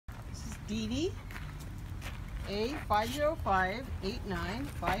Didi,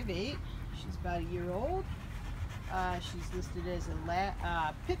 A5058958. She's about a year old. She's listed as a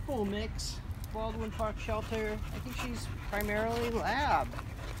pit bull mix, Baldwin Park Shelter. I think she's primarily lab.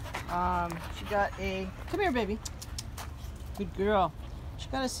 She got a, come here baby, good girl. She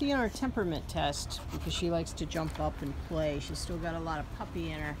got a C on her temperament test because she likes to jump up and play. She's still got a lot of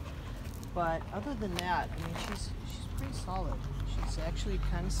puppy in her. But other than that, I mean, she's pretty solid. She's actually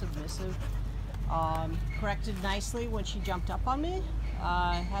kind of submissive. Corrected nicely when she jumped up on me.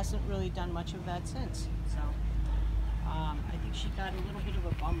 Hasn't really done much of that since. So I think she got a little bit of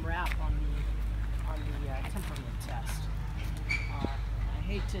a bum rap on the temperament test. I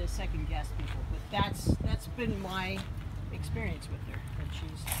hate to second guess people, but that's been my experience with her. But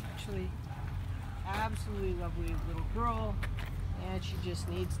she's actually absolutely lovely little girl. And she just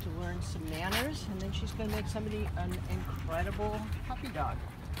needs to learn some manners, and then she's going to make somebody an incredible puppy dog.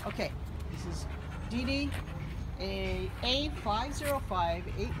 Okay, this is Didi,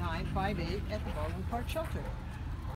 A5058958 at the Baldwin Park Shelter.